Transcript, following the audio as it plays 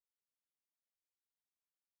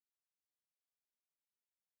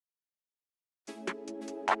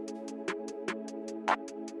Hey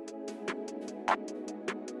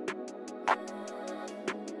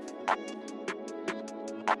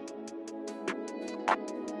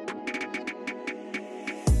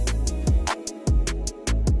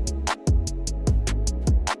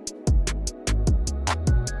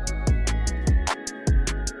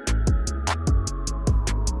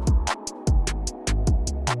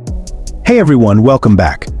everyone, welcome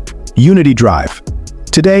back. Unity Drive.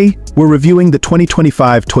 Today, we're reviewing the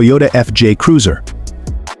 2025 Toyota FJ Cruiser.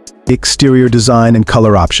 Exterior design and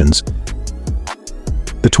color options.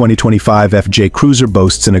 The 2025 FJ Cruiser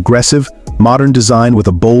boasts an aggressive, modern design with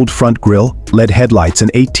a bold front grille, LED headlights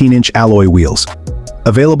and 18-inch alloy wheels.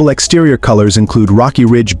 Available exterior colors include Rocky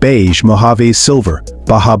Ridge Beige, Mojave Silver,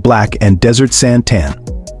 Baja Black and Desert Sand Tan.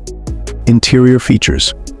 Interior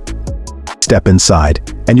features. Step inside,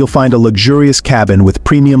 and you'll find a luxurious cabin with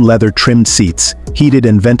premium leather-trimmed seats, heated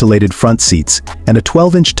and ventilated front seats, and a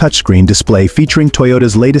 12-inch touchscreen display featuring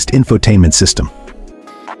Toyota's latest infotainment system.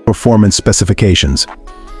 Performance specifications.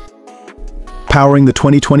 Powering the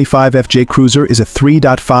 2025 FJ Cruiser is a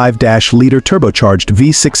 3.5-liter turbocharged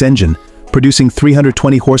V6 engine, producing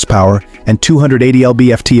 320 horsepower and 280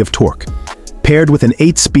 lb-ft of torque, paired with an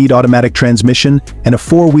 8-speed automatic transmission and a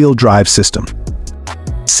 4-wheel drive system.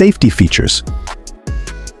 Safety features.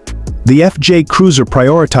 The FJ Cruiser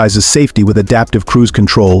prioritizes safety with adaptive cruise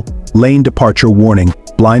control, lane departure warning,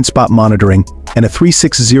 blind spot monitoring, and a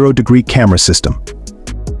 360-degree camera system.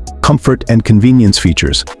 Comfort and convenience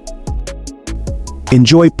features.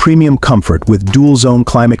 Enjoy premium comfort with dual-zone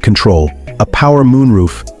climate control, a power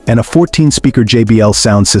moonroof, and a 14-speaker JBL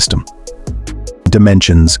sound system.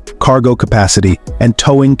 Dimensions, cargo capacity, and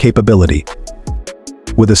towing capability.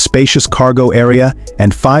 With a spacious cargo area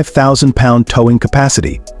and 5,000-pound towing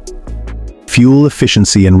capacity. Fuel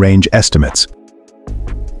efficiency and range estimates.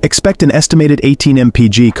 Expect an estimated 18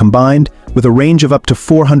 mpg combined with a range of up to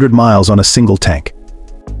 400 miles on a single tank.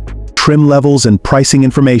 Trim levels and pricing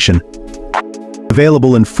information.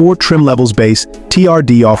 Available in 4 trim levels: base,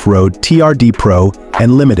 TRD Off-Road, TRD Pro,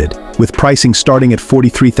 and Limited, with pricing starting at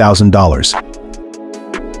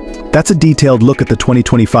 $43,000. That's a detailed look at the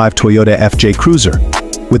 2025 Toyota FJ Cruiser.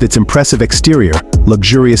 With its impressive exterior,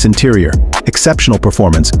 luxurious interior, exceptional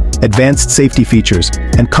performance, advanced safety features,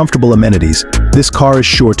 and comfortable amenities, this car is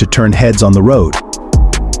sure to turn heads on the road.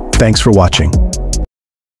 Thanks for watching.